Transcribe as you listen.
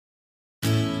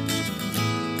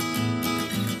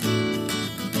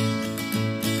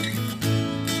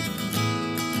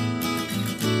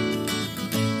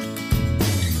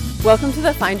Welcome to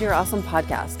the Find Your Awesome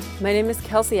podcast. My name is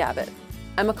Kelsey Abbott.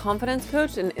 I'm a confidence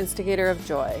coach and instigator of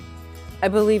joy. I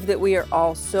believe that we are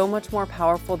all so much more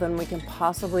powerful than we can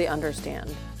possibly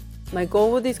understand. My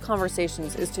goal with these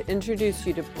conversations is to introduce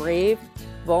you to brave,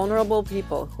 vulnerable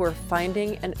people who are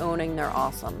finding and owning their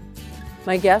awesome.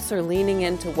 My guests are leaning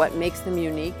into what makes them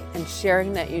unique and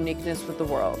sharing that uniqueness with the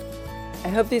world. I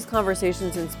hope these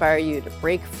conversations inspire you to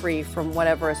break free from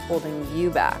whatever is holding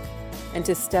you back and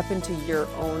to step into your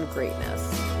own greatness.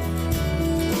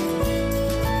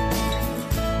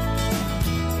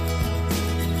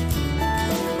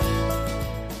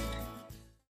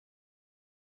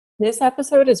 This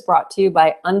episode is brought to you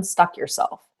by Unstuck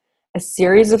Yourself, a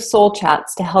series of soul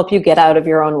chats to help you get out of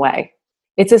your own way.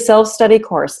 It's a self-study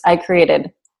course I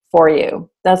created for you.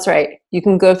 That's right. You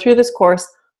can go through this course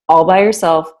all by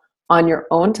yourself on your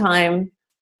own time,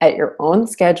 at your own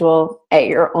schedule, at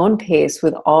your own pace,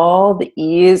 with all the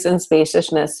ease and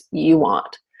spaciousness you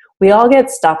want. We all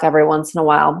get stuck every once in a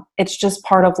while. It's just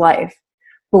part of life.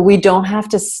 But we don't have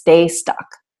to stay stuck.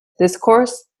 This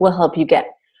course will help you get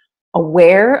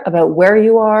aware about where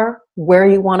you are, where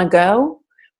you want to go,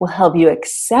 will help you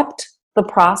accept the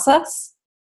process,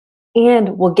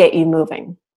 and will get you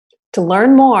moving. To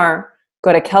learn more,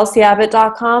 go to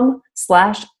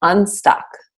kelseyabbott.com/unstuck.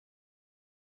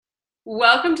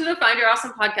 Welcome to the Find Your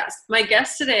Awesome podcast. My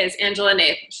guest today is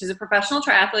Naeth. She's a professional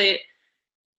triathlete,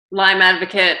 Lyme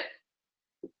advocate,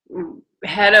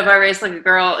 head of I Race Like a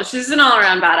Girl. She's an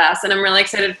all-around badass, and I'm really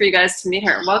excited for you guys to meet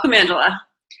her. Welcome, Angela.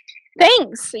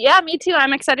 Thanks. Yeah, me too.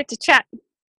 I'm excited to chat.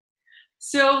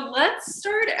 So let's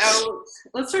start out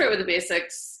with the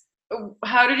basics.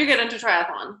 How did you get into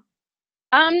triathlon?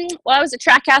 Well, I was a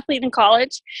track athlete in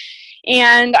college,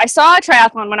 and I saw a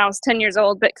triathlon when I was 10 years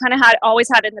old, but kind of always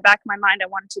had it in the back of my mind I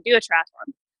wanted to do a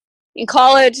triathlon. In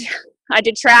college, I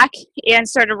did track and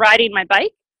started riding my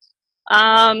bike.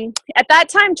 At that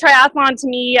time, triathlon to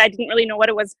me, I didn't really know what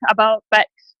it was about, but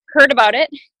heard about it.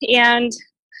 And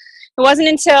it wasn't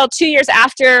until 2 years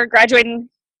after graduating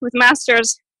with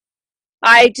master's,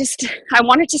 I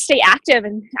wanted to stay active,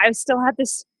 and I still had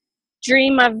this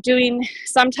dream of doing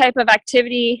some type of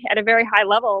activity at a very high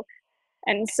level.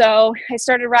 And so I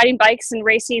started riding bikes and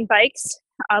racing bikes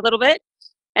a little bit,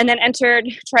 and then entered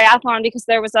triathlon because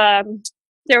there was an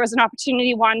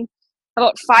opportunity one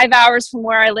about 5 hours from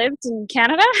where I lived in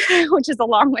Canada, which is a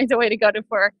long ways away to go to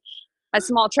for a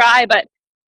small tri, but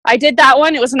I did that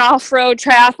one. It was an off-road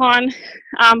triathlon,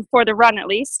 for the run at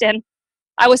least, and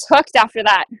I was hooked after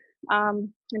that.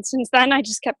 And since then, I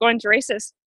just kept going to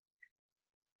races.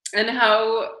 And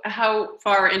how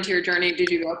far into your journey did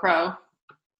you go pro?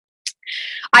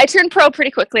 I turned pro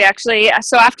pretty quickly, actually.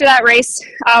 So after that race,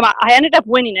 I ended up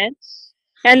winning it,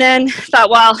 and then thought,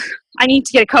 well, I need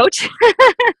to get a coach.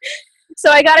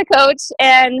 So I got a coach,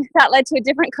 and that led to a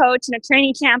different coach and a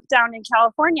training camp down in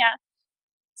California.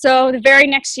 So the very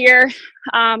next year,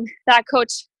 that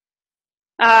coach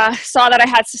saw that I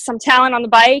had some talent on the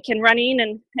bike and running,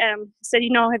 and said,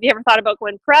 have you ever thought about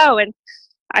going pro? And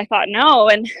I thought no.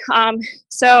 And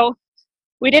so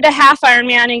we did a half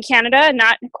Ironman in Canada, and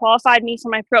that qualified me for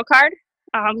my pro card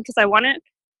because I won it,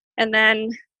 and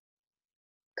then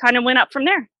kind of went up from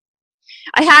there.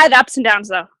 I had ups and downs,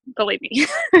 though, believe me.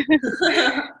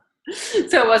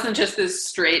 So it wasn't just this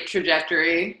straight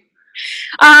trajectory.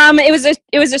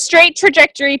 It was a straight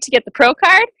trajectory to get the pro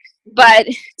card, but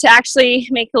to actually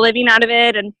make a living out of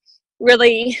it and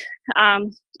really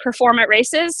perform at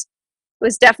races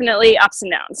was definitely ups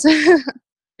and downs.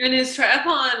 And is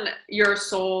triathlon your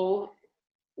sole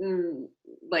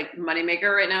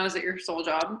moneymaker right now? Is it your sole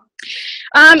job?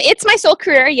 It's my sole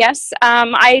career, yes.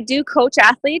 I do coach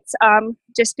athletes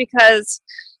just because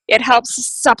it helps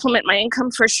supplement my income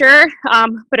for sure.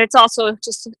 But it's also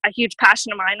just a huge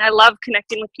passion of mine. I love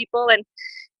connecting with people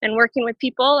and working with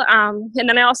people. And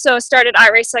then I also started I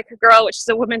Race Like a Girl, which is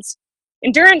a women's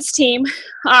endurance team.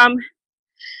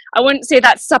 I wouldn't say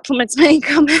that supplements my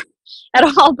income at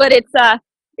all, but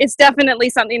it's definitely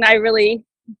something I really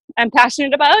am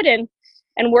passionate about and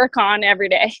work on every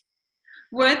day.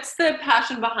 What's the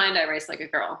passion behind I Race Like a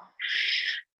Girl?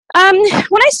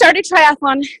 When I started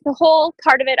triathlon, the whole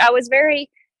part of it,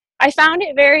 I found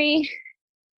it very,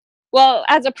 well,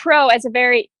 as a pro, as a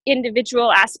very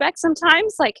individual aspect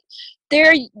sometimes. Like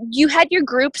you had your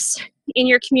groups in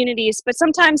your communities, but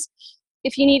sometimes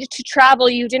if you needed to travel,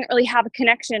 you didn't really have a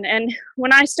connection. And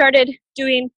when I started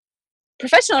doing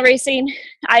professional racing,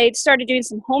 I started doing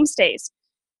some homestays.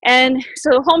 And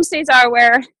so homestays are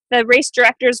where the race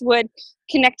directors would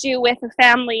connect you with a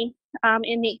family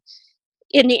in the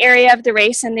area of the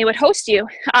race, and they would host you.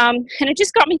 And it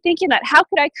just got me thinking that how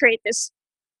could I create this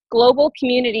global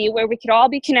community where we could all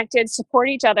be connected, support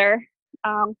each other,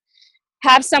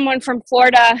 have someone from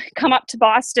Florida come up to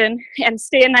Boston and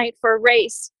stay a night for a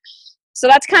race. So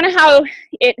that's kind of how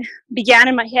it began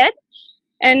in my head.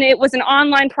 And it was an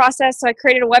online process. So I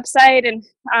created a website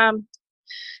and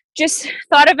just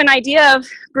thought of an idea of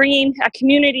bringing a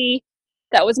community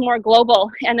that was more global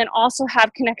and then also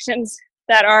have connections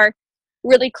that are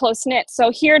really close knit.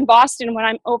 So here in Boston, when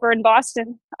I'm over in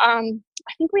Boston, I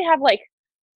think we have like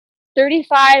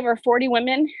 35 or 40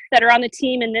 women that are on the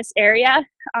team in this area.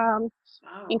 Wow.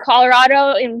 In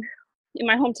Colorado, in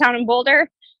my hometown in Boulder,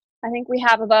 I think we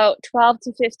have about 12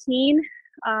 to 15.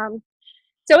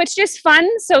 So it's just fun.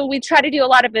 So we try to do a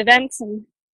lot of events and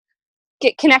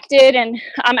get connected. And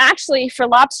actually for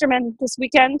Lobsterman this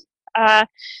weekend,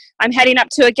 I'm heading up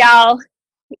to a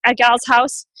gal's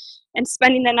house and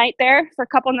spending the night there for a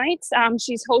couple nights.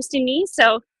 She's hosting me,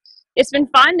 so it's been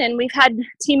fun. And we've had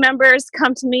team members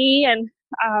come to me and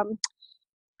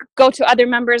go to other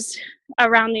members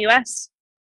around the U.S.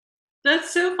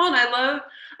 That's so fun. I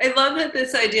love that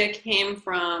this idea came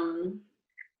from,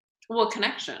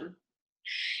 connection.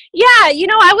 Yeah,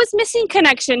 I was missing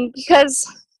connection because,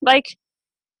 like,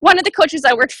 one of the coaches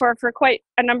I worked for quite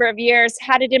a number of years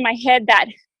had it in my head that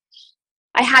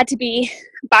I had to be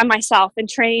by myself and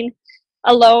train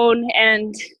alone.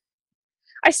 And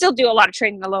I still do a lot of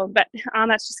training alone, but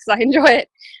that's just because I enjoy it.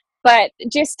 But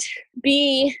just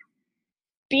be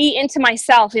into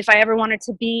myself if I ever wanted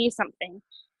to be something.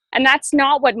 And that's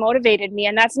not what motivated me,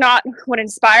 and that's not what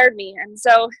inspired me. And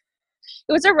so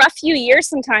it was a rough few years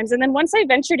sometimes. And then once I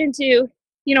ventured into,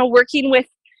 working with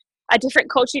a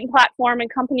different coaching platform and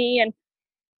company and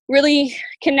really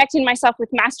connecting myself with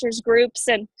masters groups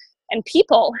and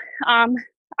people,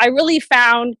 I really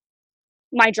found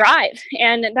my drive.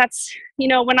 And that's,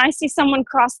 when I see someone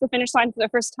cross the finish line for the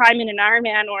first time in an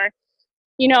Ironman, or,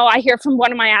 I hear from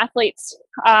one of my athletes,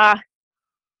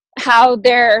 how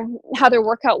their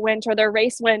workout went or their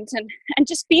race went, and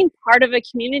just being part of a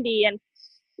community. And,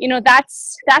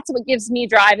 that's what gives me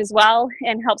drive as well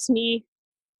and helps me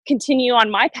continue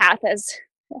on my path as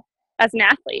an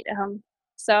athlete.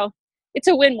 So it's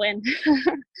a win-win.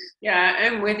 Yeah,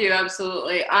 I'm with you.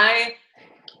 Absolutely. I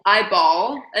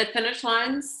bawl at finish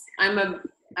lines. I'm an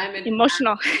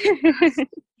emotional,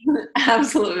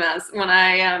 absolute mess. When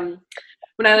I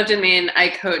lived in Maine, I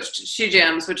coached She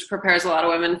Jams, which prepares a lot of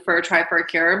women for Try for a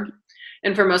Cure.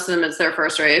 And for most of them, it's their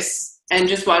first race. And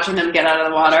just watching them get out of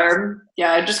the water,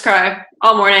 I just cry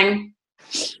all morning.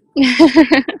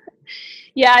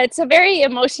 Yeah, it's a very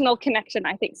emotional connection,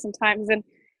 I think, sometimes. And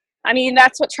I mean,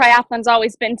 that's what triathlon's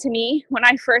always been to me. When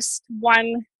I first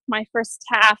won my first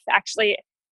half, actually,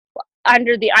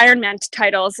 under the Ironman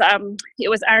titles, it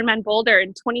was Ironman Boulder in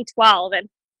 2012. And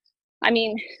I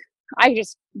mean, I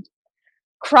just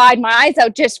cried my eyes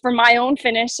out just for my own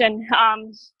finish, and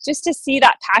just to see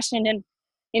that passion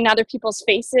in other people's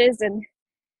faces, and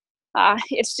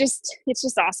it's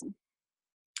just awesome.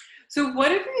 So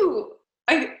what have you,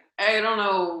 I don't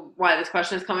know why this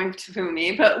question is coming to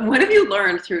me, but what have you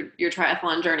learned through your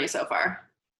triathlon journey so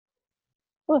far?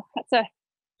 Oh, I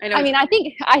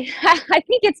think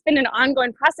it's been an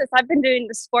ongoing process. I've been doing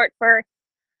the sport for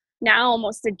now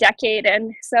almost a decade,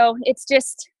 and so it's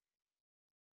just,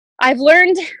 I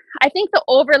think the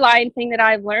overlying thing that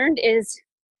I've learned is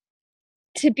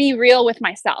to be real with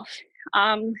myself.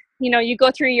 You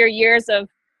go through your years of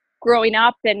growing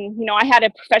up, and I had a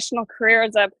professional career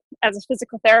as a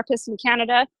physical therapist in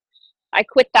Canada. I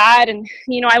quit that, and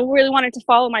I really wanted to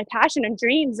follow my passion and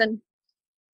dreams, and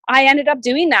I ended up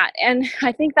doing that. And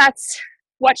I think that's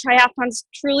what triathlon's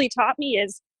truly taught me,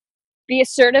 is be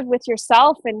assertive with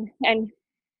yourself and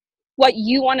what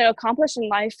you want to accomplish in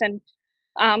life, and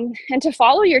to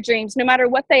follow your dreams no matter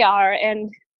what they are,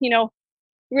 and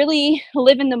really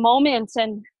live in the moment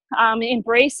and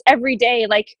embrace every day.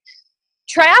 Like,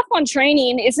 triathlon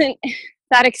training isn't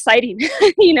that exciting.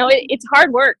 It's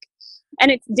hard work, and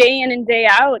it's day in and day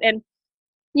out, and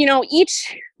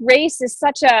each race is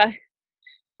such a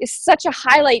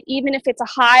highlight, even if it's a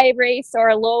high race or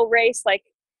a low race, like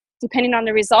depending on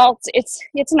the results.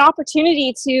 It's an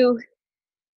opportunity to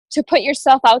put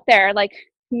yourself out there, like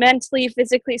mentally,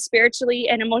 physically, spiritually,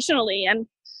 and emotionally, and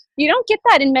you don't get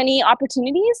that in many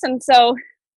opportunities. And so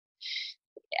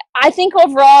I think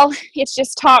overall it's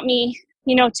just taught me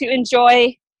to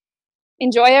enjoy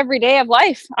every day of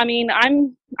life. I mean,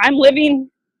 I'm living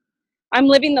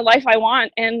the life I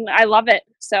want, and I love it.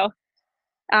 So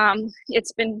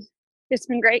it's been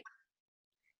great.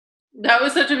 That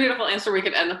was such a beautiful answer. We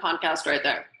could end the podcast right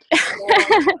there.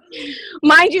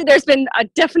 Mind you, there's been a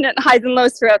definite highs and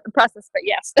lows throughout the process, but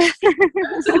yes.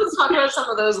 So let's talk about some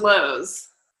of those lows.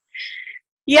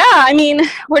 Yeah, I mean,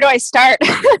 where do I start?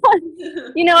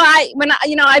 I've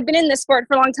been in this sport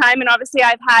for a long time, and obviously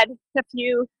I've had a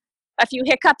few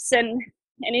hiccups and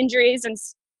injuries and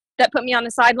that put me on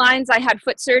the sidelines. I had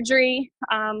foot surgery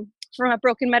from a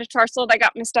broken metatarsal that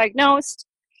got misdiagnosed.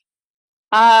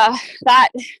 That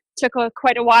took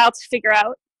quite a while to figure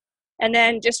out. And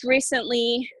then just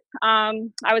recently,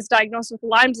 I was diagnosed with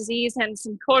Lyme disease and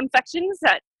some co-infections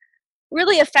that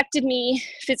really affected me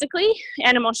physically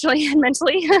and emotionally and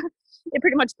mentally. It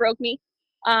pretty much broke me.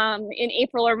 In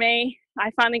April or May,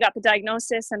 I finally got the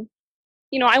diagnosis. And,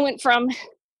 I went from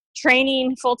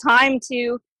training full time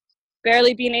to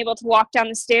barely being able to walk down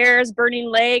the stairs, burning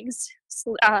legs,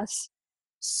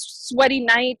 sweaty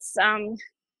nights,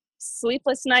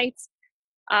 sleepless nights.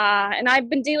 And I've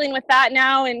been dealing with that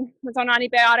now and was on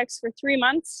antibiotics for 3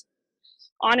 months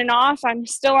on and off. I'm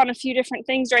still on a few different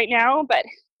things right now, but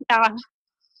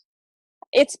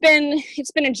it's been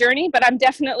a journey, but I'm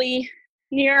definitely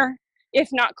near, if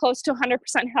not close to 100%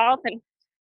 health,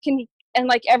 and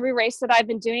like every race that I've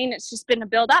been doing, it's just been a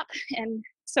build up. And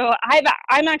so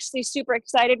I'm actually super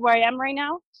excited where I am right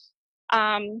now.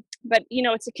 But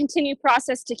it's a continued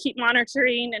process to keep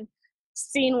monitoring and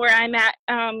seeing where I'm at,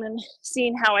 and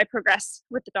seeing how I progress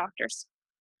with the doctors.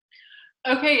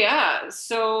 Okay, yeah.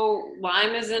 So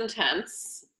Lyme is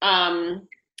intense. And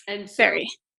so Very.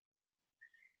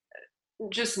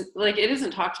 Just like it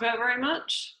isn't talked about very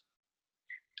much.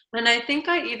 And I think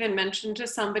I even mentioned to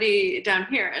somebody down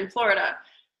here in Florida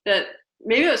that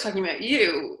maybe I was talking about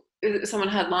you. Someone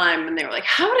had Lyme and they were like,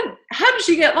 how did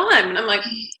she get Lyme? And I'm like,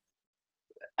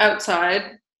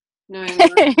 outside, knowing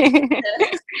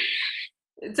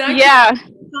it's actually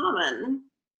common.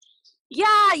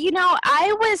 Yeah,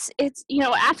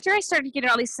 after I started getting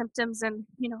all these symptoms and,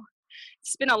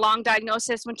 it's been a long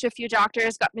diagnosis, went to a few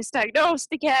doctors, got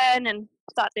misdiagnosed again and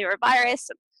thought they were a virus.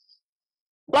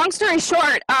 Long story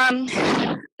short,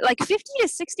 like 50 to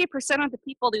 60% of the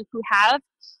people who have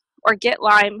or get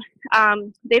Lyme,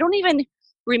 they don't even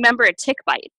remember a tick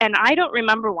bite, and I don't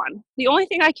remember one. The only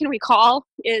thing I can recall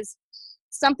is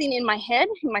something in my head,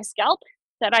 in my scalp,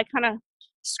 that I kind of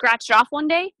scratched off one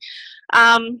day.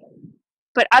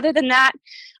 But other than that,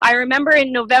 I remember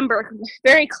in November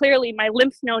very clearly my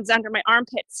lymph nodes under my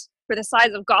armpits were the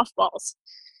size of golf balls.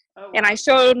 Oh, wow. And I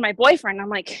showed my boyfriend, I'm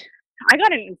like, I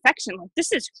got an infection. Like,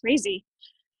 this is crazy.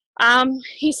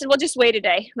 He said, well, just wait a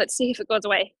day. Let's see if it goes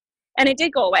away. And it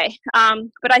did go away.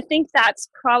 But I think that's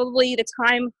probably the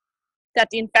time that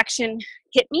the infection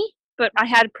hit me. But I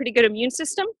had a pretty good immune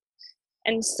system.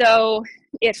 And so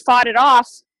it fought it off.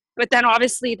 But then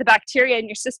obviously the bacteria in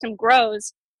your system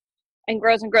grows and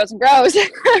grows and grows and grows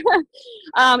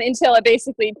until it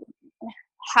basically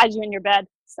had you in your bed.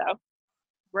 So.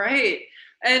 Right.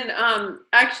 And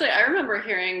actually, I remember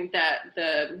hearing that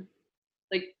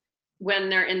when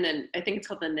they're in I think it's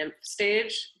called the nymph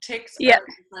stage, ticks are the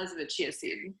size of a chia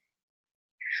seed.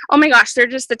 Oh my gosh, they're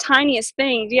just the tiniest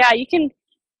things. Yeah, you can,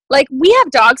 we have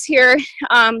dogs here,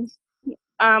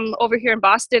 over here in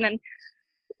Boston,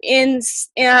 and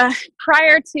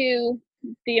prior to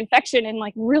the infection and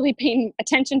really paying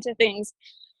attention to things,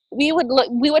 we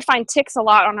would find ticks a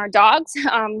lot on our dogs,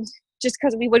 just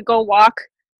because we would go walk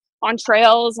on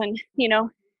trails, and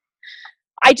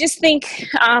I just think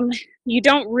you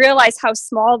don't realize how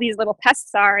small these little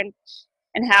pests are, and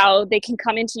how they can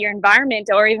come into your environment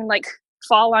or even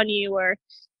fall on you, or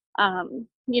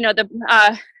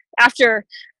after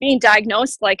being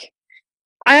diagnosed,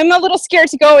 I'm a little scared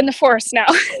to go in the forest now.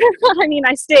 I mean,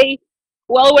 I stay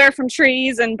well away from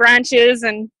trees and branches,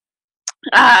 and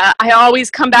I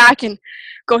always come back and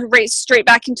go right straight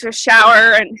back into a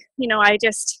shower, and I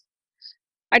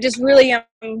just really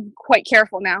am quite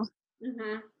careful now.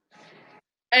 Mm-hmm.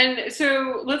 And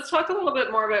so let's talk a little bit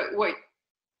more about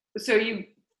so you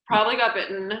probably got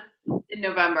bitten in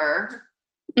November,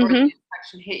 or the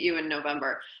infection hit you in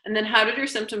November. And then how did your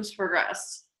symptoms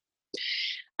progress?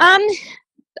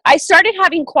 I started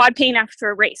having quad pain after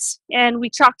a race, and we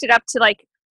chalked it up to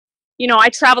I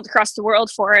traveled across the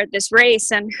world for this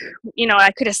race, and,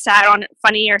 I could have sat on it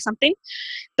funny or something,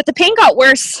 but the pain got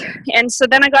worse. And so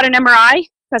then I got an MRI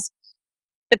because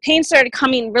the pain started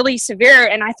coming really severe,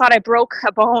 and I thought I broke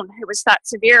a bone. It was that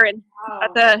severe. And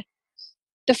the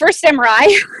first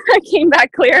MRI came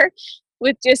back clear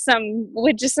with just some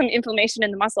inflammation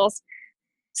in the muscles.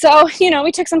 So,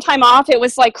 we took some time off. It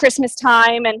was Christmas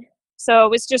time, and so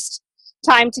it was just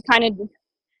time to kind of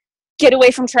get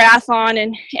away from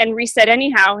triathlon and reset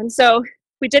anyhow. And so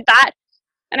we did that.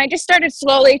 And I just started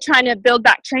slowly trying to build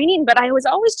back training, but I was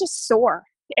always just sore.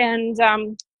 And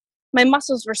my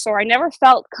muscles were sore. I never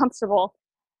felt comfortable.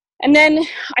 And then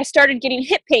I started getting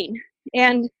hip pain.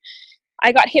 And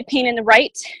I got hip pain in the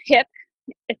right hip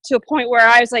to a point where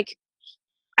I was like,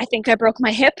 I think I broke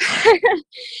my hip.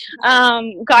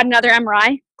 Got another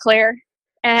MRI, clear.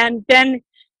 And then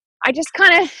I just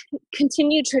kind of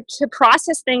continued to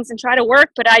process things and try to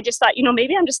work. But I just thought,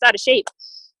 maybe I'm just out of shape.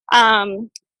 So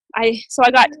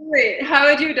I got. Wait, how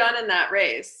had you done in that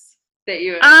race that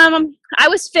you? I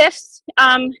was fifth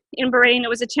in Bahrain. It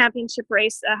was a championship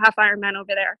race, a half Ironman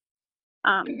over there.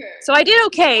 Okay. So I did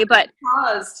okay, but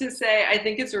pause to say I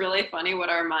think it's really funny what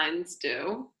our minds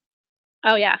do.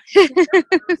 Oh yeah.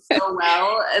 So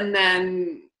well, and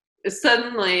then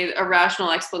suddenly a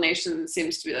rational explanation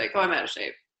seems to be like, oh, I'm out of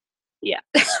shape. Yeah,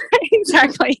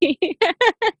 exactly.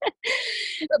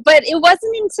 But it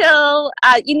wasn't until,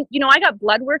 I got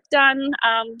blood work done.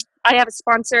 I have a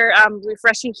sponsor,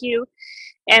 Refreshing Q,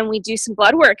 and we do some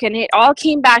blood work, and it all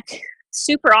came back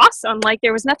super awesome. Like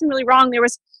there was nothing really wrong. There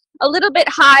was a little bit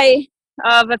high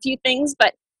of a few things,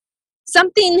 but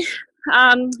something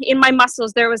in my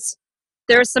muscles, there was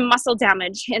some muscle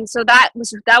damage. And so that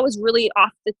was really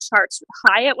off the charts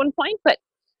high at one point, but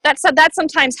that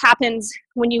sometimes happens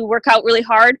when you work out really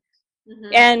hard.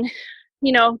 Mm-hmm. And,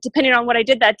 depending on what I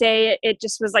did that day, it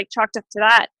just was like chalked up to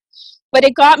that. But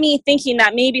it got me thinking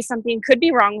that maybe something could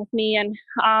be wrong with me. And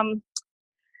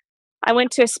I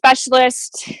went to a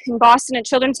specialist in Boston at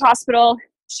Children's Hospital.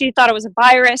 She thought it was a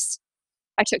virus.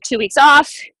 I took 2 weeks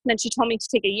off. Then she told me to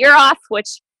take a year off,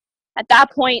 which at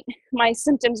that point, my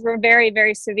symptoms were very,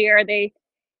 very severe.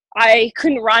 I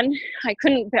couldn't run. I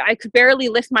could barely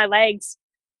lift my legs.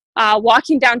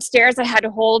 Walking downstairs, I had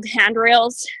to hold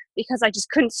handrails because I just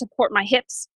couldn't support my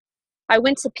hips. I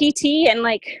went to PT, and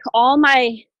like all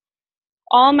my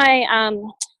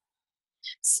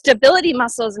stability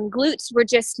muscles and glutes were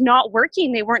just not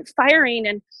working. They weren't firing,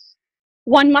 and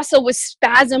one muscle was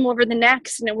spasm over the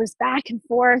next, and it was back and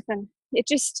forth, and it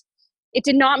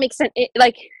did not make sense.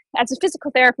 As a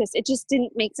physical therapist, it just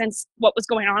didn't make sense what was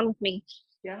going on with me.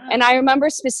 Yeah. And I remember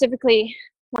specifically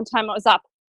one time I was up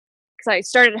because I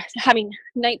started having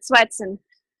night sweats and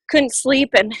couldn't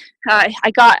sleep, and I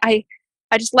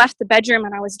just left the bedroom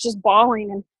and I was just bawling,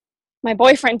 and my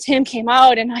boyfriend Tim came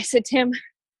out, and I said, Tim,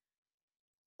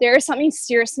 there is something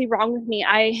seriously wrong with me.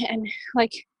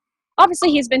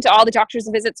 Obviously he's been to all the doctor's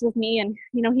visits with me, and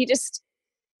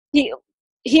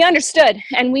he understood,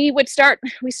 and we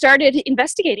started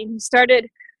investigating. We started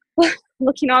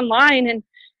looking online, and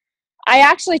I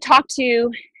actually talked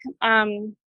to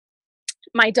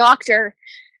my doctor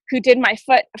who did my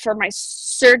foot for my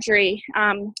surgery,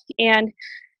 and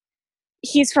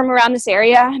he's from around this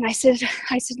area. And I said,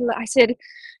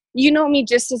 you know me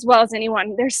just as well as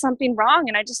anyone. There's something wrong.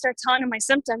 And I just started telling him my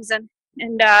symptoms, and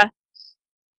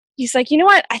he's like, you know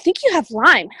what? I think you have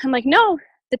Lyme. I'm like, no,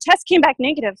 the test came back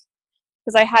negative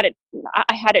because I had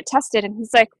it tested. And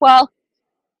he's like, well,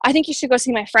 I think you should go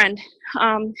see my friend.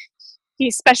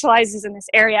 He specializes in this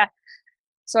area.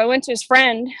 So I went to his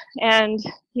friend, and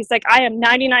he's like, I am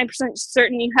 99%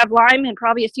 certain you have Lyme and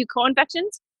probably a few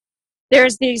co-infections.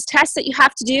 There's these tests that you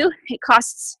have to do. It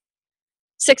costs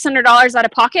 $600 out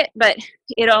of pocket, but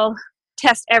it'll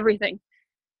test everything.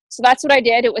 So that's what I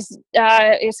did.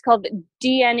 It's called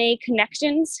DNA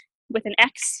Connections with an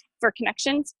X for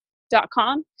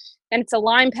connections.com. And it's a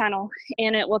Lyme panel,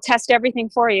 and it will test everything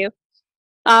for you.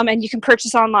 And you can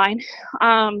purchase online.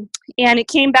 And it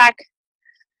came back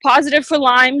positive for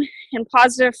Lyme and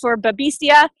positive for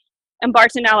Babesia and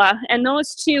Bartonella. And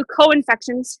those two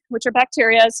co-infections, which are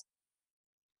bacterias,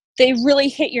 they really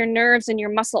hit your nerves and your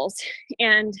muscles.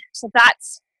 And so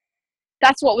that's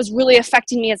what was really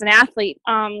affecting me as an athlete.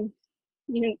 And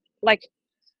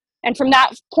from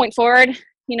that point forward,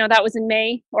 that was in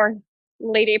May or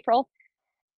late April,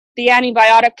 the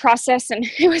antibiotic process. And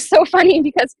it was so funny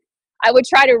because I would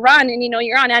try to run, and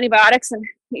you're on antibiotics, and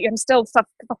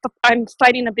I'm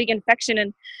fighting a big infection.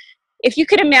 And if you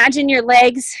could imagine your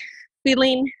legs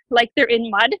feeling like they're in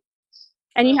mud,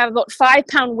 and you have about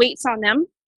 5-pound weights on them,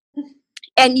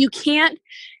 and you can't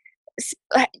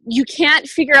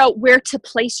figure out where to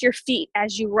place your feet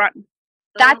as you run.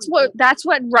 That's what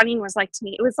running was like to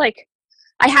me. It was like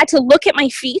I had to look at my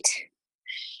feet,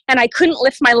 and I couldn't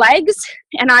lift my legs.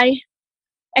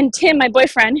 And Tim, my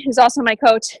boyfriend, who's also my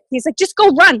coach, he's like, just go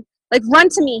run. Like, run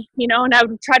to me, and I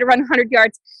would try to run 100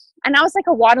 yards. And I was like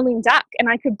a waddling duck, and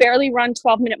I could barely run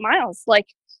 12-minute miles.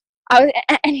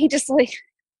 And he just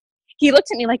he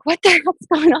looked at me like, what the hell's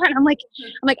going on? I'm like,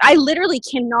 I literally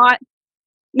cannot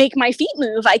make my feet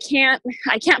move. I can't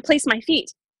place my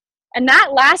feet. And that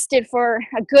lasted for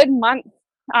a good month,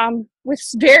 with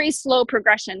very slow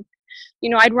progression.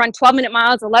 I'd run 12-minute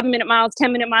miles, 11-minute miles,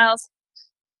 10-minute miles.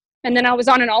 And then I was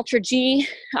on an Ultra G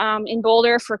in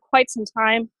Boulder for quite some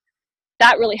time.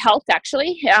 That really helped,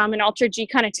 actually. An Ultra G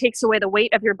kind of takes away the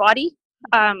weight of your body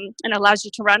and allows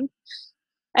you to run.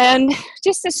 And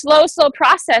just a slow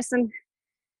process. And,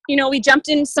 we jumped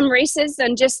in some races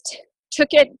and just took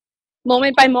it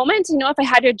moment by moment. If I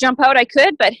had to jump out, I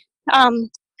could. But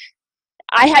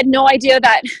I had no idea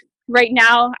that right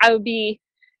now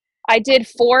I did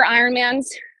 4 Ironmans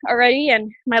already.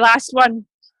 And my last one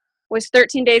was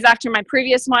 13 days after my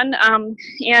previous one.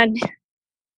 And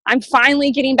I'm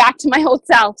finally getting back to my old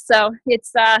self. So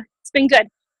it's been good.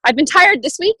 I've been tired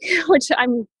this week, which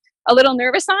I'm a little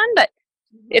nervous on, but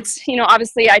it's,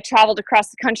 obviously I traveled across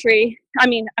the country,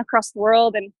 across the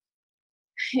world, and,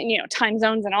 time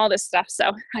zones and all this stuff.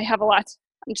 So I have a lot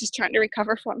I'm just trying to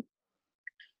recover from.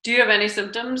 Do you have any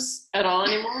symptoms at all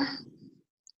anymore?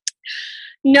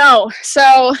 No.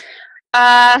 So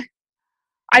I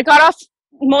got off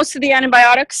most of the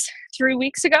antibiotics 3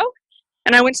 weeks ago,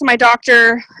 and I went to my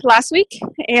doctor last week,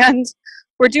 and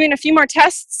we're doing a few more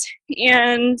tests,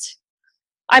 and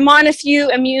I'm on a few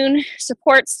immune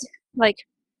supports, like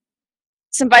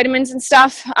some vitamins and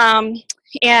stuff,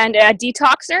 and a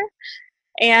detoxer,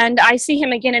 and I see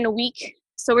him again in a week.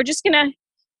 So we're just gonna,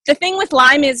 the thing with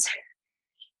Lyme is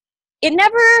it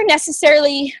never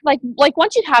necessarily, like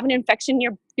once you have an infection,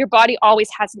 your body always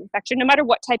has an infection, no matter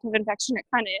what type of infection it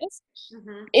kind of is.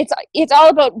 Mm-hmm. It's all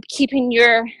about keeping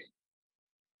your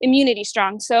immunity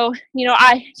strong. So,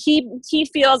 he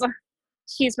feels,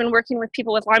 he's been working with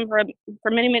people with Lyme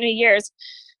for many years,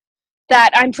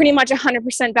 that I'm pretty much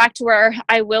 100% back to where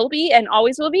I will be and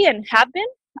always will be and have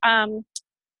been.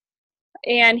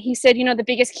 And he said, the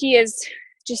biggest key is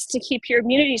just to keep your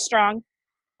immunity strong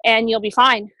and you'll be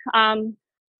fine.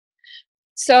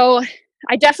 So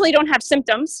I definitely don't have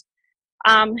symptoms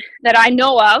that I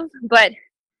know of, but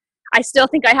I still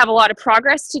think I have a lot of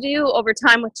progress to do over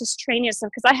time with just training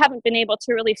yourself, because I haven't been able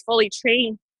to really fully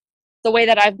train the way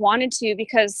that I've wanted to,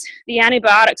 because the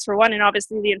antibiotics for one, and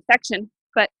obviously the infection.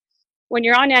 But when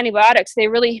you're on antibiotics, they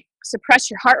really suppress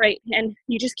your heart rate, and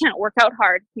you just can't work out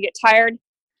hard. You get tired.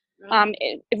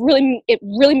 It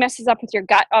really messes up with your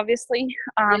gut, obviously.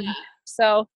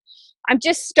 So I'm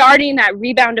just starting that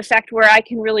rebound effect where I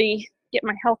can really get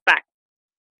my health back.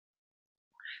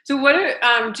 So what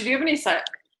did you have any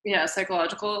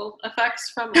psychological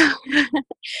effects from it?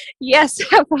 Yes.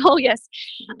 Oh, yes.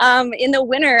 In the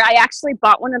winter, I actually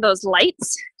bought one of those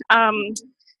lights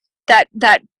that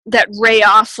ray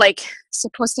off, like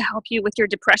supposed to help you with your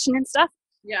depression and stuff.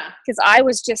 Yeah. Because I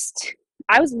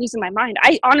was losing my mind.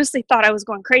 I honestly thought I was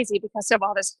going crazy because of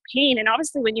all this pain. And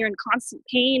obviously when you're in constant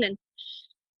pain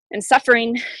and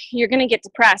suffering, you're going to get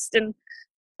depressed. And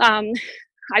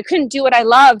I couldn't do what I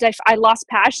loved. I lost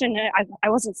passion. I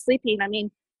wasn't sleeping.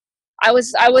 I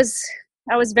was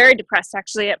very depressed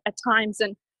actually at times.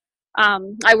 And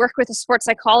I work with a sports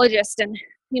psychologist, and,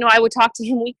 I would talk to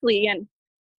him weekly, and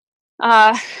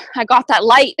I got that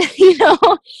light,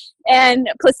 and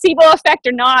placebo effect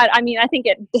or not, I think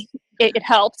it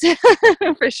helped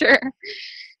for sure.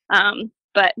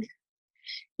 But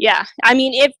yeah,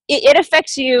 it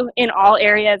affects you in all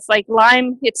areas. Like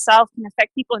Lyme itself can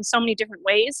affect people in so many different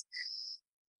ways.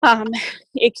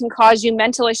 It can cause you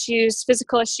mental issues,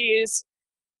 physical issues,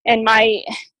 and my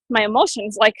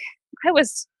emotions. Like I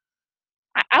was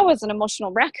an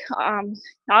emotional wreck.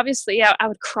 Obviously I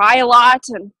would cry a lot,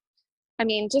 and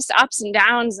just ups and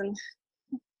downs, and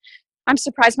I'm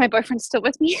surprised my boyfriend's still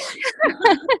with me.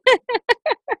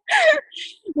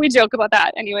 We joke about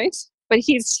that anyways, but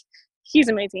he's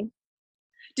amazing.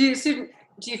 Do you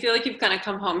feel like you've kind of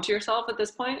come home to yourself at this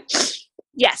point?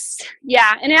 Yes.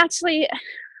 Yeah. And actually,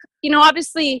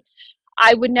 obviously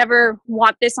I would never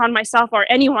want this on myself, or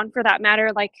anyone for that matter.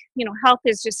 Like, health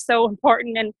is just so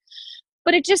important,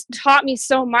 but it just taught me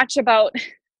so much about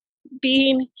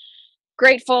being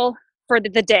grateful for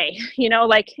the day,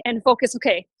 and focus.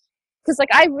 Okay. Cause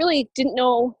I really didn't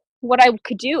know what I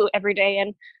could do every day.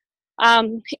 And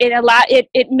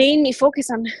it made me focus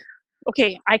on,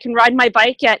 okay, I can ride my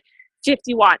bike at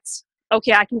 50 watts.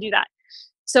 Okay, I can do that.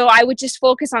 So I would just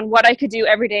focus on what I could do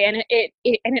every day, and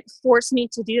it forced me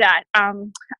to do that.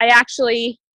 I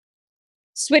actually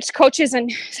switched coaches and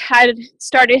had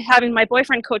started having my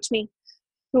boyfriend coach me,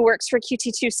 who works for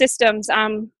QT2 Systems,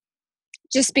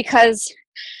 just because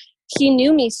he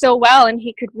knew me so well and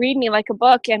he could read me like a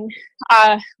book. And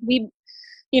we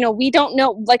don't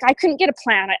know, like I couldn't get a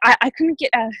plan. I couldn't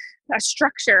get a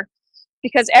structure,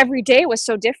 because every day was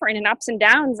so different and ups and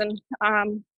downs. And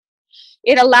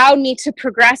it allowed me to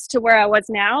progress to where I was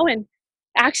now. And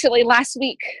actually last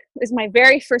week was my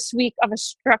very first week of a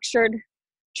structured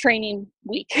training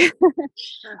week.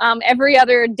 Every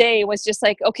other day was just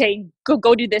like, okay,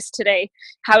 go do this today.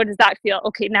 How does that feel?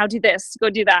 Okay, now do this, go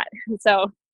do that. And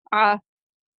so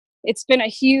it's been a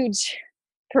huge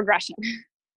progression.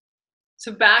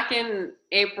 So back in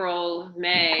April,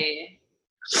 May,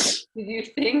 did you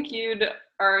think you'd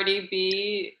already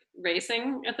be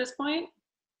racing at this point?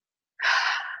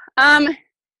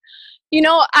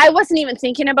 I wasn't even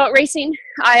thinking about racing.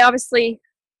 I obviously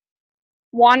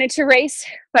wanted to race,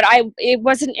 but it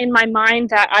wasn't in my mind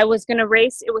that I was going to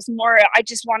race. It was more, I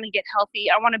just want to get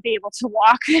healthy. I want to be able to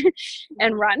walk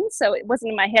and run. So it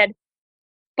wasn't in my head.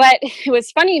 But it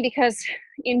was funny because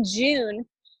in June,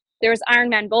 there was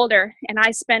Ironman Boulder, and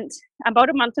I spent about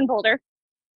a month in Boulder.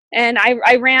 And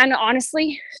I ran,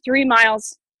 honestly, 3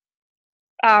 miles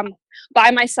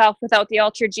by myself without the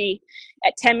Ultra G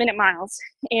at 10-minute miles.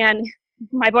 And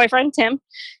my boyfriend, Tim,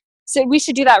 said, we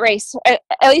should do that race. At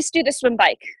least do the swim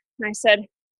bike. And I said,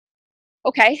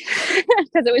 okay,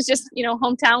 because it was just,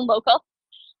 hometown, local.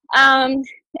 And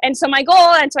so my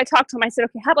goal, and so I talked to him, I said,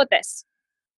 okay, how about this?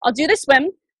 I'll do the swim.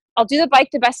 I'll do the bike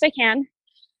the best I can.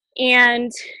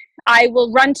 And I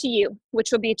will run to you,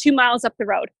 which will be 2 miles up the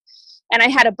road. And I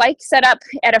had a bike set up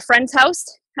at a friend's house,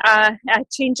 a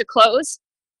change of clothes.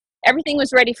 Everything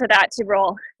was ready for that to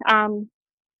roll.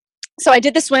 So I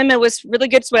did the swim. It was really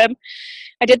good swim.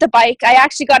 I did the bike. I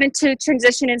actually got into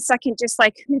transition in second, just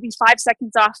like maybe 5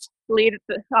 seconds off the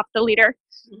leader.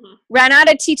 Mm-hmm. Ran out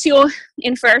of T2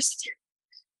 in first.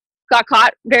 Got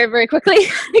caught very, very quickly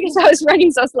because I was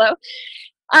running so slow.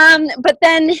 But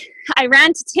then I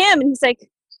ran to Tim, and he's like,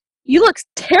 you look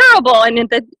terrible.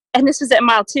 And this was at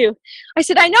mile 2. I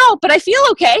said, I know, but I feel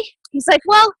okay. He's like,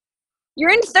 well, you're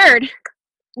in third.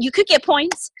 You could get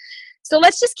points. So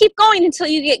let's just keep going until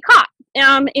you get caught,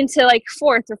 into like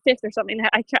 4th or 5th or something.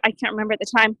 I can't remember at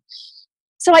the time.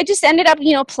 So I just ended up,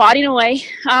 plodding away.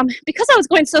 Because I was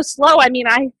going so slow, I mean,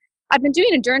 I've been doing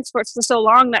endurance sports for so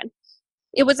long that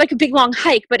it was like a big, long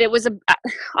hike, but it was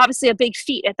obviously a big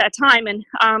feat at that time. And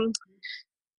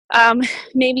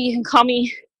maybe you can call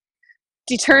me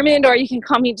determined, or you can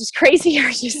call me just crazy or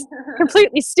just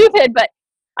completely stupid. But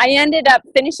I ended up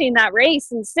finishing that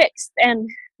race in 6th. And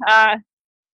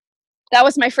that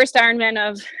was my first Ironman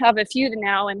of a few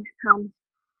now. And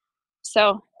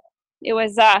so it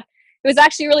was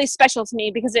actually really special to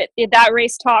me, because that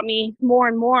race taught me more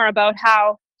and more about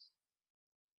how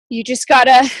you just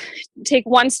gotta take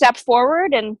one step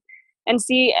forward and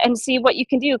see what you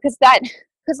can do. Because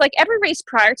like every race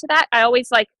prior to that, I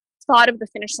always like thought of the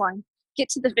finish line, get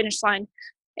to the finish line,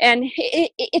 and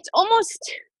it's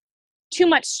almost too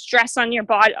much stress on your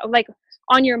body, like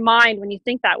on your mind, when you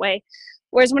think that way.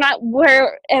 Whereas when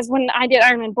I did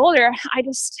Ironman Boulder, I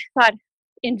just thought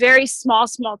in very small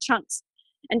chunks,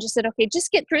 and just said, okay,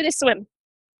 just get through the swim,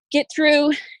 get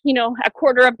through, a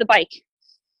quarter of the bike,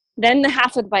 then the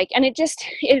half of the bike. And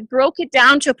it broke it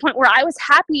down to a point where I was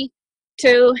happy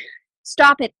to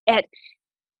stop it at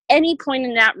any point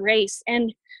in that race.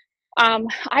 And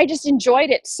I just enjoyed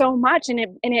it so much, and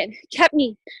it kept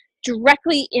me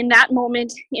directly in that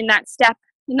moment, in that step,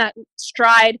 in that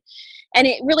stride. And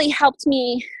it really helped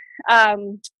me, I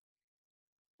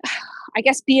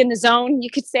guess, be in the zone, you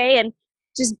could say, and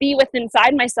just be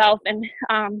inside myself. And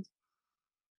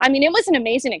I mean, it was an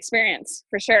amazing experience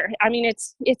for sure. I mean,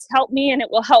 it's helped me, and it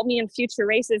will help me in future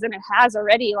races, and it has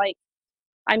already. Like,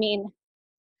 I mean,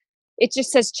 it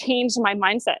just has changed my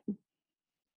mindset.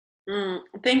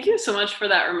 Thank you so much for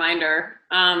that reminder.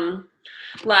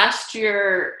 Last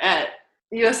year at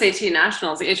USAT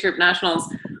Nationals, age group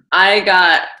nationals, I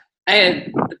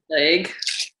had the plague.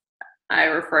 I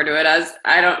refer to it as,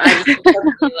 I just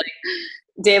like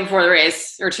day before the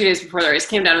race, or 2 days before the race,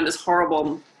 came down with this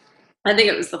horrible, I think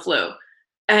it was the flu.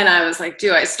 And I was like,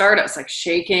 do I start? I was like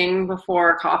shaking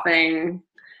before, coughing.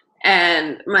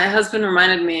 And my husband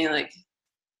reminded me, like,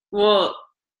 well,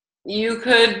 you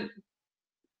could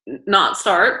not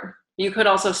start. You could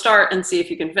also start and see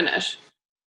if you can finish.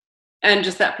 And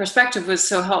just that perspective was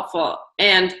so helpful.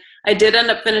 And I did end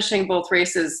up finishing both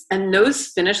races. And those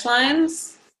finish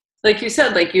lines, like you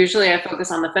said, like usually I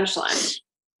focus on the finish line.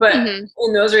 But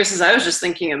in those races, I was just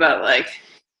thinking about like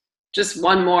just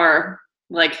one more,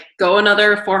 like go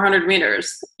another 400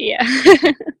 meters. Yeah.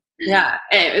 Yeah.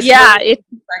 And it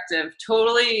was perspective,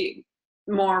 totally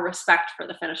more respect for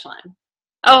the finish line.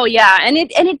 Oh yeah. And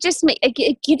it just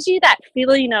it gives you that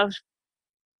feeling of,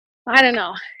 I don't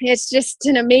know. It's just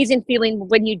an amazing feeling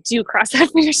when you do cross that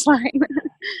finish line.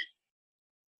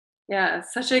 Yeah,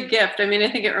 it's such a gift. I mean, I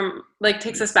think it like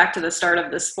takes us back to the start of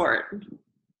the sport.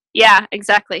 Yeah,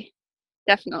 exactly.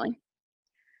 Definitely.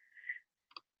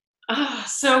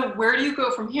 So where do you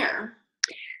go from here?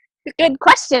 Good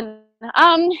question.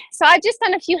 So I've just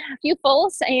done a few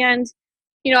fulls, and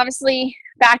obviously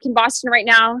back in Boston right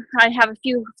now, I have a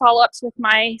few follow-ups with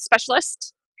my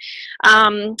specialist.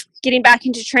 Getting back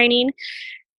into training.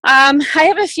 I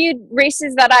have a few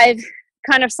races that I've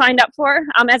kind of signed up for.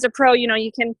 As a pro,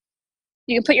 you can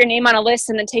put your name on a list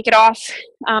and then take it off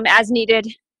as needed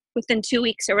within 2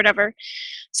 weeks or whatever.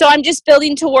 So I'm just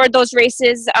building toward those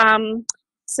races.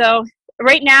 So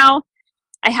right now,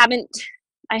 I haven't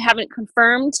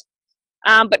confirmed,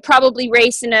 but probably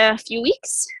race in a few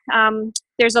weeks.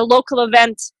 There's a local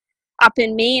event up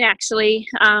in Maine, actually.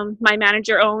 My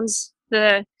manager owns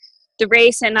the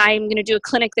race, and I'm going to do a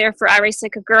clinic there for I Race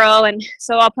Like a Girl. And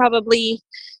so I'll probably,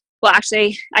 well,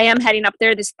 actually, I am heading up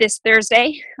there this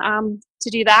Thursday to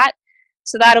do that.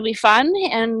 So that'll be fun.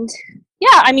 And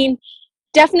yeah, I mean,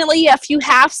 definitely a few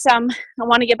halves. I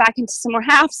want to get back into some more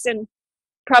halves, and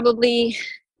probably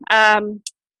some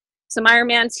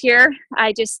Ironmans here.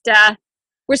 I just,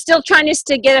 we're still trying just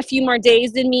to get a few more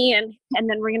days in me, and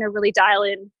then we're going to really dial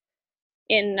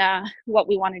in what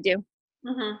we want to do.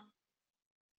 Mm-hmm.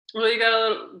 Well, you got a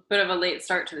little bit of a late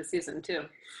start to the season too.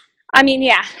 I mean,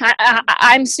 yeah,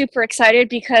 I'm super excited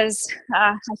because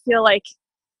I feel like,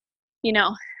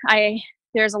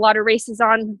 there's a lot of races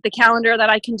on the calendar that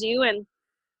I can do, and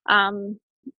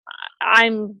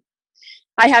I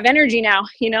have energy now.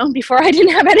 Before I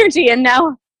didn't have energy, and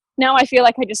now I feel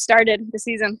like I just started the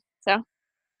season. So,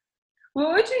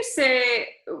 what would you say,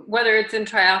 whether it's in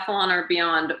triathlon or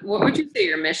beyond, what would you say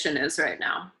your mission is right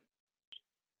now?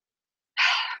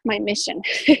 My mission.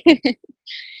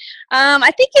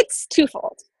 I think it's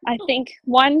twofold. I think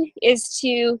one is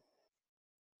to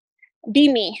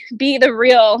be me, be the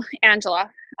real Angela.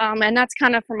 And that's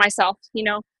kind of for myself,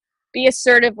 be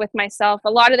assertive with myself. A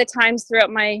lot of the times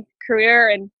throughout my career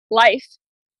and life,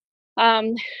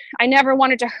 I never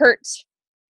wanted to hurt.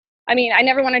 I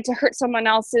never wanted to hurt someone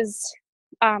else's,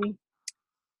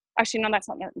 actually, no, that's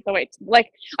not the way.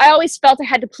 Like, I always felt I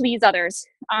had to please others.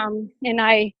 And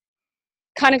I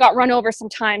kind of got run over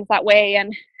sometimes that way,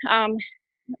 and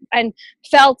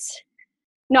felt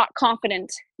not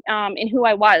confident in who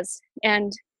I was.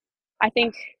 And I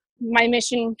think my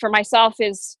mission for myself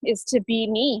is to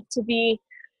be me, to be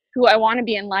who I want to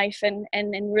be in life, and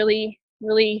really,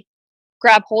 really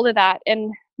grab hold of that.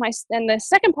 And the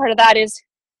second part of that is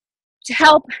to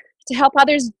help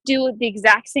others do the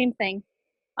exact same thing.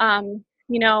 I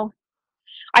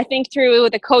think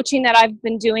through the coaching that I've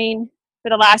been doing for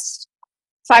the last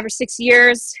 5 or 6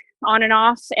 years on and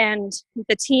off, and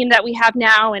the team that we have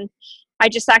now, and I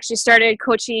just actually started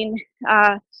coaching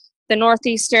the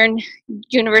Northeastern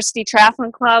University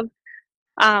Triathlon Club,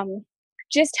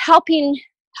 just helping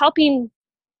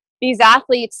these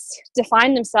athletes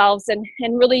define themselves and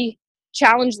really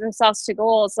challenge themselves to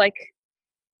goals. Like,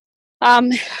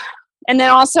 and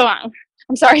then also,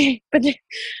 I'm sorry, but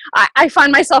I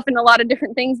find myself in a lot of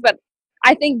different things, but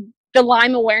I think the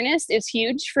Lyme awareness is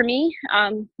huge for me.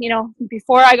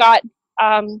 Before I got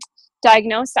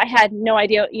diagnosed, I had no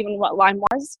idea even what Lyme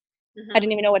was. Mm-hmm. I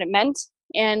didn't even know what it meant.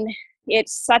 And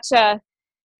it's such a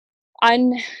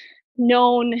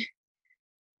unknown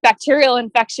bacterial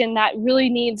infection that really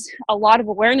needs a lot of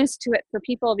awareness to it for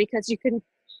people, because a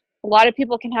lot of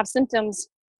people can have symptoms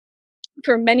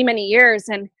for many, many years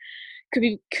and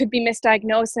could be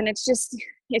misdiagnosed. And it's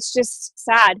just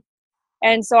sad.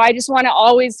 And so I just want to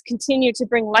always continue to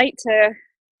bring light to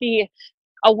the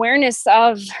awareness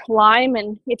of Lyme.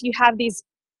 And if you have these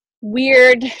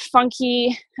weird,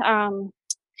 funky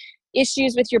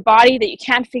issues with your body that you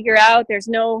can't figure out, there's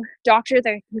no doctor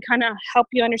that can kind of help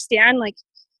you understand, like,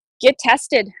 get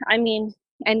tested.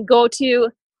 And go to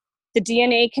the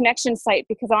DNA connection site,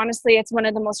 because honestly, it's one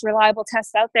of the most reliable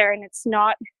tests out there, and it's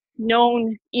not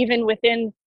known even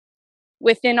within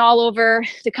all over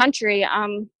the country.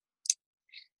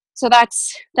 So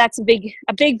that's a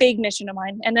big mission of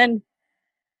mine. And then,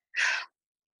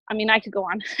 I could go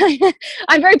on.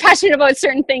 I'm very passionate about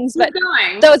certain things, but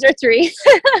those are 3.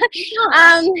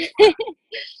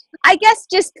 I guess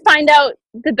just find out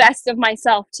the best of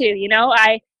myself too.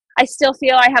 I still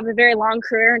feel I have a very long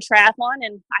career in triathlon,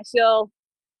 and I feel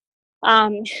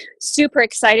super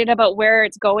excited about where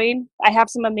it's going. I have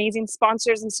some amazing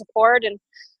sponsors and support, and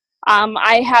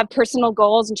I have personal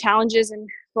goals and challenges in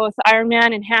both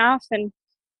Ironman and half, and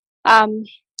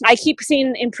I keep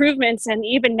seeing improvements. And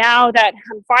even now that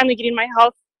I'm finally getting my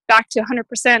health back to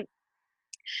 100%,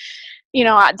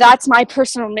 that's my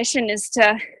personal mission, is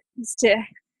to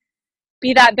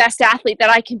be that best athlete that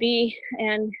I can be,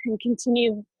 and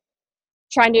continue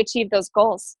trying to achieve those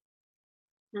goals.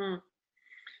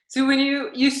 So when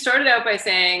you started out by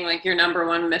saying like your number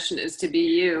one mission is to be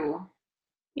you.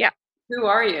 Yeah. Who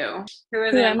are you? Who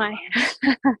am I?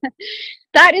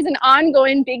 That is an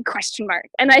ongoing big question mark.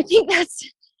 And I think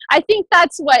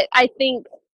that's what I think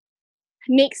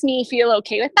makes me feel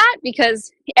okay with that,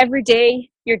 because every day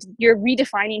you're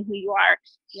redefining who you are.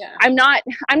 Yeah. I'm not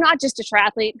just a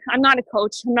triathlete. I'm not a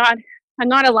coach. I'm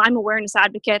not a Lyme awareness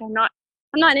advocate. I'm not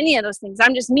any of those things.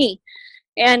 I'm just me.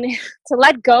 And to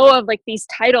let go of like these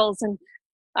titles and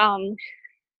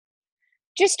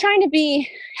just trying to be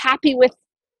happy with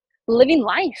living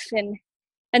life and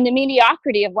the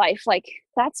mediocrity of life, like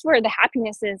that's where the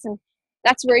happiness is, and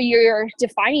that's where you're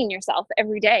defining yourself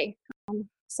every day.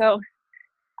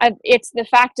 It's the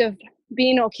fact of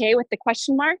being okay with the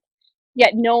question mark,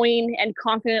 yet knowing and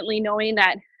confidently knowing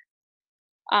that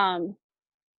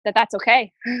that's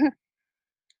okay.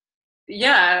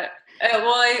 Yeah.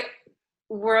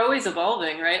 We're always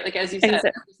evolving, right? Like, as you said,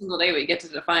 every single day we get to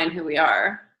define who we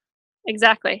are.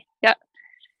 Exactly. Yep.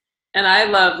 And I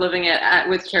love living it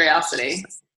with curiosity.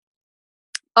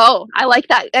 Oh, I like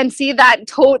that. And see, that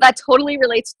totally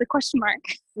relates to the question mark.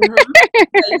 Mm-hmm.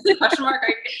 Yeah, the question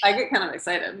mark, I get kind of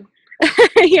excited.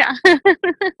 Yeah.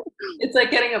 It's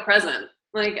like getting a present.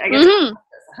 Like, I guess I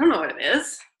don't know what it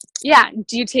is. Yeah.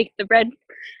 Do you take the red?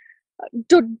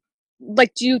 Do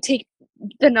you take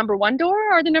the number 1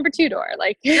 door or the number 2 door?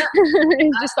 Like, yeah.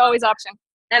 It's just always option.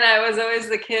 And I was always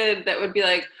the kid that would be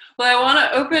like, well, I want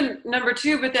to open number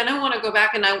 2, but then I want to go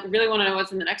back and I really want to know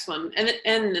what's in the next one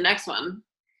and the next one.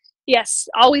 Yes,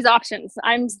 always options.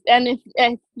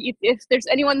 If there's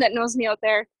anyone that knows me out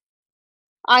there,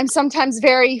 I'm sometimes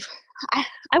very, I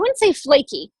wouldn't say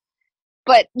flaky,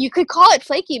 but you could call it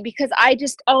flaky, because I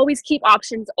just always keep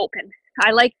options open.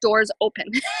 I like doors open.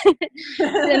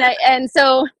 and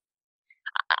so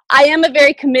I am a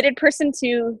very committed person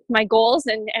to my goals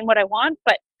and what I want,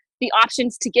 but the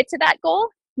options to get to that goal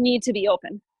need to be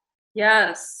open.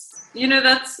 Yes.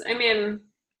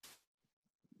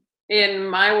 In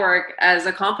my work as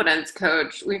a confidence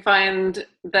coach, we find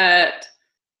that,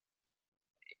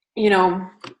 know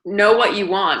what you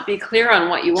want, be clear on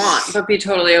what you want, but be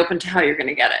totally open to how you're going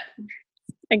to get it.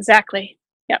 Exactly.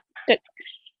 Yep.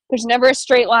 There's never a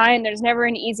straight line. There's never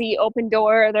an easy open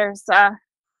door. There's,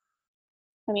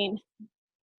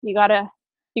 you gotta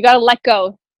let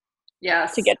go.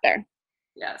 Yes. To get there.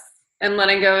 Yes. And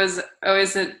letting go is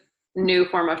always a new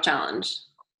form of challenge.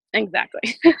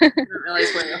 Exactly. You don't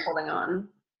realize where you're holding on.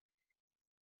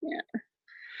 Yeah.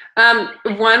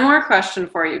 One more question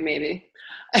for you, maybe.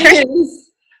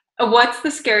 What's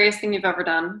the scariest thing you've ever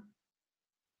done?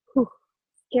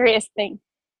 Scariest thing.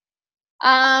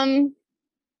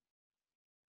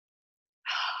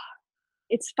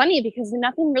 It's funny because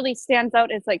nothing really stands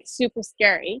out as like super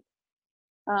scary.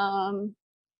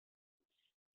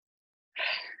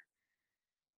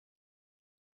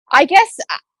 I guess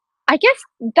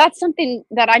that's something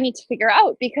that I need to figure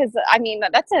out, because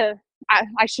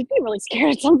I should be really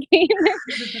scared of something.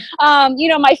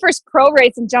 My first pro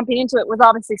race and jumping into it was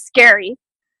obviously scary,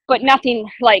 but nothing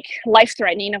like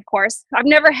life-threatening, of course. I've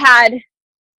never had,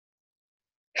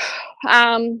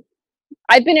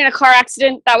 I've been in a car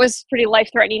accident that was pretty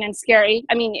life-threatening and scary.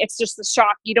 It's just the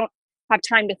shock. You don't have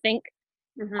time to think.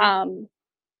 Mm-hmm.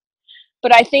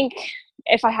 But I think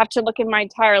if I have to look in my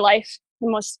entire life, the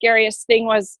most scariest thing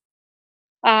was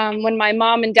when my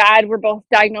mom and dad were both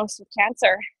diagnosed with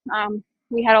cancer.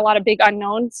 We had a lot of big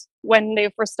unknowns when they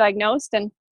were first diagnosed,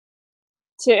 and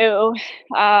to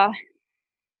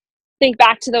think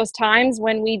back to those times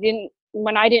when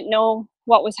I didn't know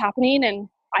what was happening, and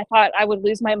I thought I would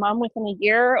lose my mom within a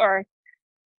year, or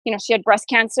she had breast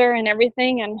cancer and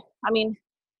everything, and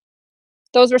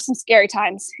those were some scary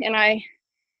times. And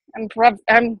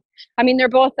they're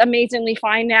both amazingly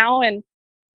fine now and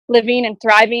living and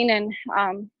thriving, and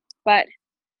but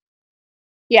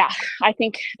yeah, I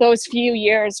think those few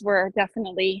years were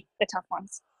definitely the tough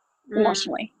ones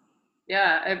emotionally.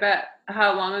 Yeah, I bet.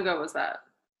 How long ago was that?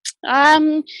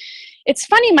 It's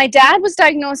funny, my dad was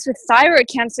diagnosed with thyroid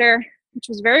cancer, which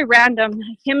was very random.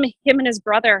 Him and his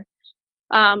brother,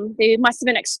 they must have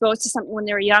been exposed to something when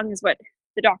they were young, is what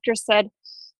the doctor said.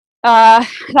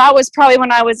 That was probably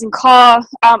when I was in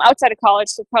outside of college,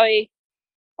 so probably,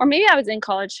 or maybe I was in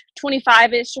college,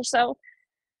 25-ish or so.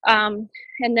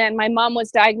 And then my mom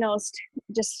was diagnosed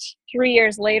just 3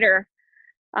 years later.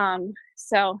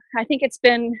 So I think it's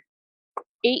been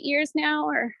 8 years now,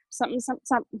 or something.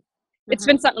 Mm-hmm. It's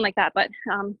been something like that. But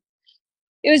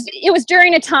it was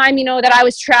during a time, that I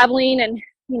was traveling, and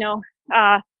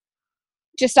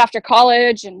just after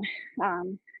college, and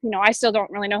I still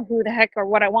don't really know who the heck or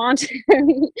what I want.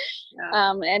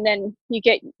 And then you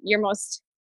get your most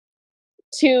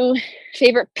two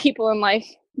favorite people in life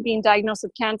being diagnosed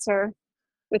with cancer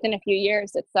within a few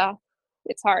years.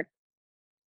 It's hard.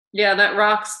 Yeah, that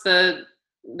rocks the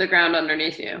ground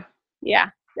underneath you.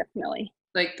 Yeah, definitely.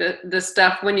 Like the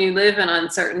stuff when you live in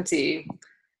uncertainty,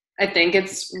 I think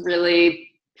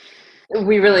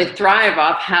we really thrive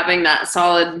off having that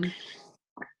solid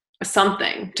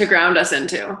something to ground us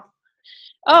into.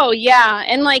 Oh yeah.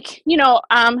 And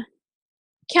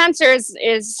cancer is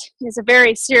a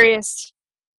very serious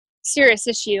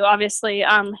issue, obviously.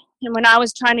 And when I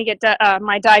was trying to get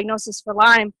my diagnosis for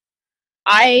Lyme,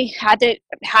 I had it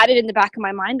in the back of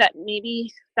my mind that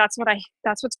maybe that's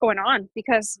what's going on,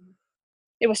 because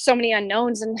there was so many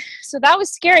unknowns. And so that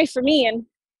was scary for me.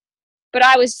 But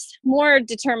I was more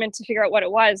determined to figure out what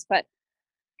it was. But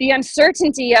the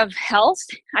uncertainty of health,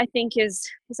 I think, is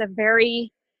a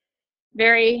very,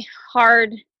 very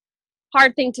hard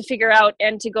thing to figure out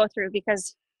and to go through,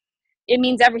 because it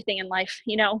means everything in life.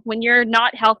 When you're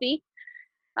not healthy,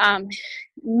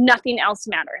 nothing else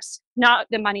matters. Not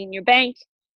the money in your bank,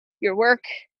 your work,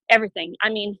 everything. I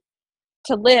mean,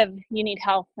 to live, you need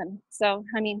health. And so,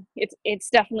 I mean, it's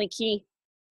definitely key.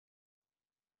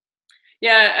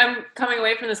 Yeah, I'm coming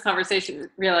away from this conversation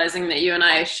realizing that you and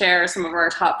I share some of our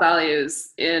top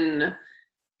values in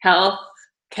health,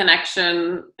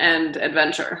 connection, and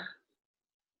adventure.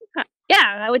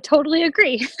 Yeah, I would totally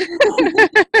agree.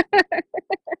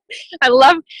 I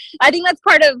think that's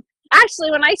part of,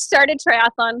 actually, when I started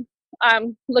triathlon,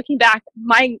 looking back,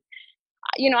 I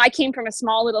came from a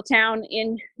small little town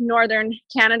in northern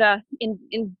Canada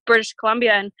in British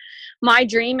Columbia, and my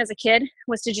dream as a kid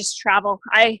was to just travel.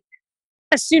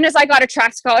 As soon as I got a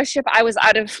track scholarship, I was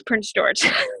out of Prince George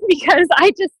because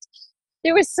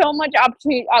there was so much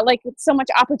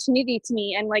opportunity, to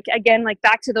me. And again,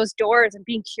 back to those doors and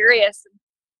being curious and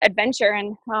adventure.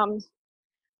 And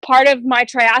part of my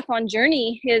triathlon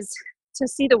journey is to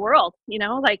see the world,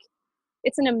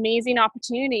 it's an amazing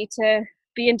opportunity to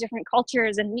be in different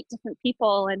cultures and meet different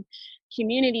people and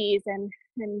communities. And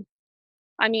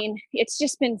I mean, it's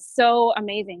just been so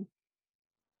amazing.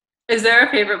 Is there a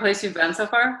favorite place you've been so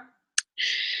far?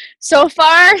 So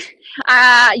far,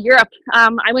 Europe.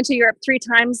 I went to Europe 3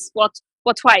 times. Well,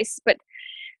 twice. But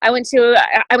I went to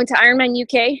Ironman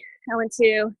UK. I went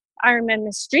to Ironman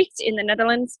Maastricht in the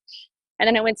Netherlands, and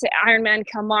then I went to Ironman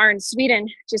Kalmar in Sweden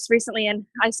just recently. And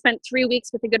I spent 3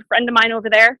 weeks with a good friend of mine over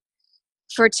there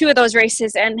for 2 of those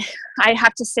races. And I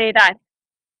have to say that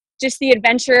just the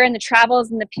adventure and the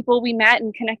travels and the people we met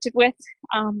and connected with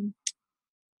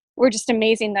were just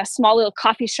amazing. The small little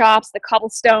coffee shops, the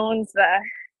cobblestones,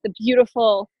 the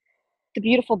beautiful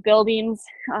buildings.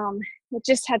 It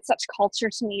just had such culture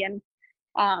to me. And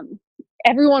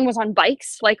everyone was on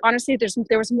bikes. Honestly,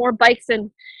 there was more bikes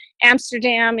in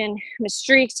Amsterdam and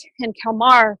Maastricht and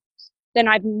Kalmar than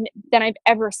I've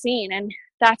ever seen. And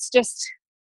that's just,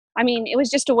 I mean, it was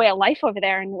just a way of life over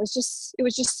there, and it was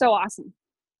just so awesome.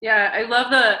 Yeah, I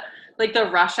love the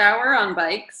rush hour on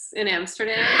bikes in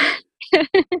Amsterdam.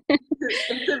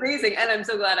 It's amazing, and I'm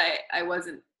so glad I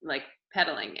wasn't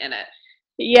pedaling in it.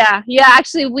 Yeah.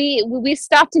 Actually, we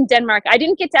stopped in Denmark. I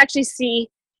didn't get to actually see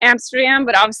Amsterdam,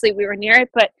 but obviously we were near it.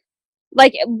 But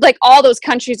like all those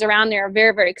countries around there are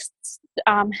very, very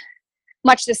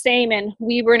much the same. And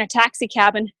we were in a taxi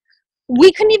cab, and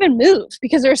we couldn't even move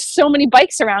because there were so many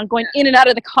bikes around going in and out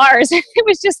of the cars. It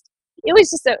was just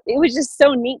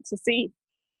so neat to see.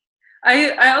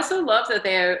 I also love that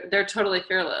they're totally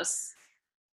fearless.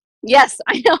 Yes,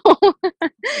 I know. I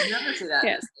never see that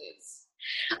in the States.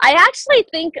 I actually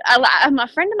think a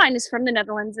friend of mine is from the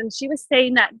Netherlands, and she was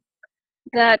saying that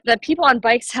the people on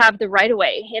bikes have the right of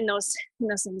way in those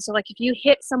things. So if you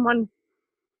hit someone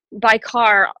by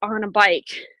car on a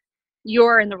bike,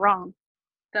 you're in the wrong.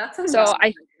 That's so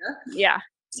yeah.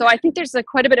 So I think there's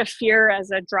quite a bit of fear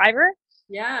as a driver.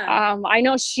 Yeah. I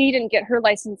know she didn't get her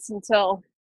license until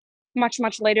much,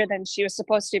 much later than she was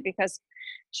supposed to, because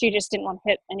she just didn't want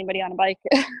to hit anybody on a bike.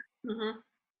 Mm-hmm.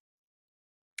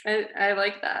 I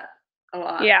like that a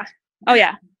lot. Yeah. Oh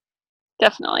yeah,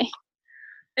 definitely.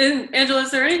 And Angela,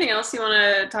 is there anything else you want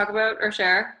to talk about or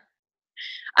share?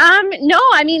 No,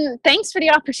 I mean, thanks for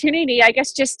the opportunity. I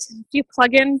guess just a few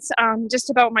plugins, just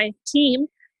about my team.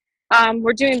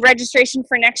 We're doing registration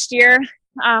for next year.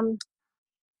 And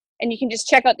you can just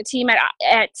check out the team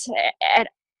at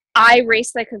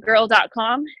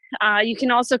iracelakeagirl.com. You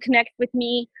can also connect with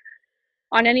me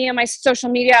on any of my social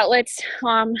media outlets.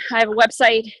 I have a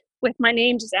website with my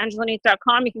name, just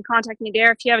angelaneeth.com. You can contact me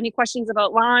there if you have any questions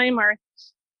about Lyme or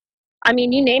I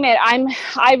mean, you name it.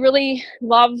 I really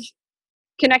love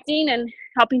connecting and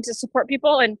helping to support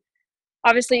people, and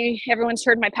obviously everyone's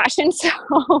heard my passion, so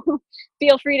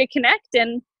feel free to connect.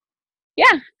 And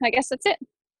yeah, I guess that's it.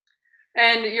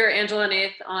 And you're Angela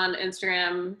Naeth on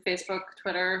Instagram, Facebook,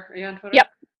 Twitter. Are you on Twitter? Yep.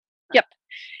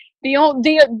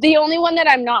 The only one that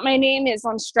I'm not my name is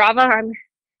on Strava.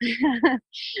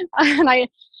 And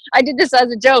I did this as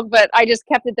a joke, but I just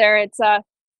kept it there. It's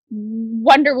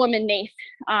Wonder Woman Naeth.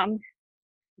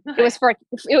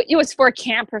 It was for a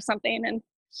camp or something, and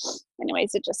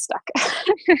anyways, it just stuck.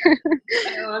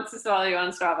 Everyone wants to follow you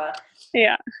on Strava.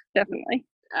 Yeah, definitely.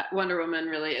 Wonder Woman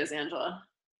really is Angela.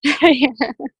 Yeah.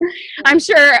 I'm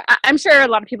sure a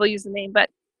lot of people use the name, but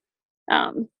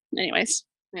anyways.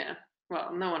 Yeah.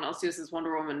 Well, no one else uses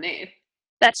Wonder Woman Naeth.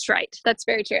 That's right. That's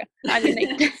very true. I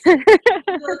mean,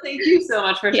 well, thank you so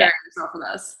much for sharing yourself with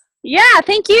us. Yeah,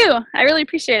 thank you. I really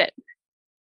appreciate it.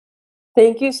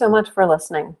 Thank you so much for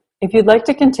listening. If you'd like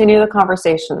to continue the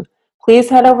conversation, please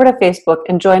head over to Facebook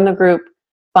and join the group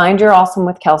Find Your Awesome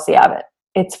with Kelsey Abbott.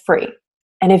 It's free.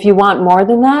 And if you want more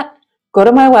than that, go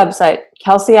to my website,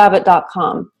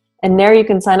 kelseyabbott.com, and there you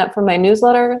can sign up for my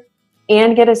newsletter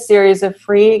and get a series of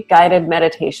free guided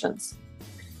meditations.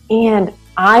 And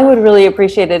I would really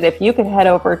appreciate it if you could head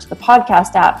over to the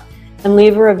podcast app and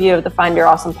leave a review of the Find Your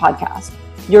Awesome podcast.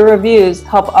 Your reviews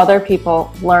help other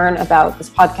people learn about this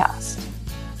podcast.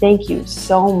 Thank you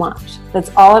so much.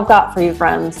 That's all I've got for you,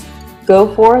 friends.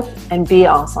 Go forth and be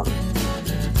awesome.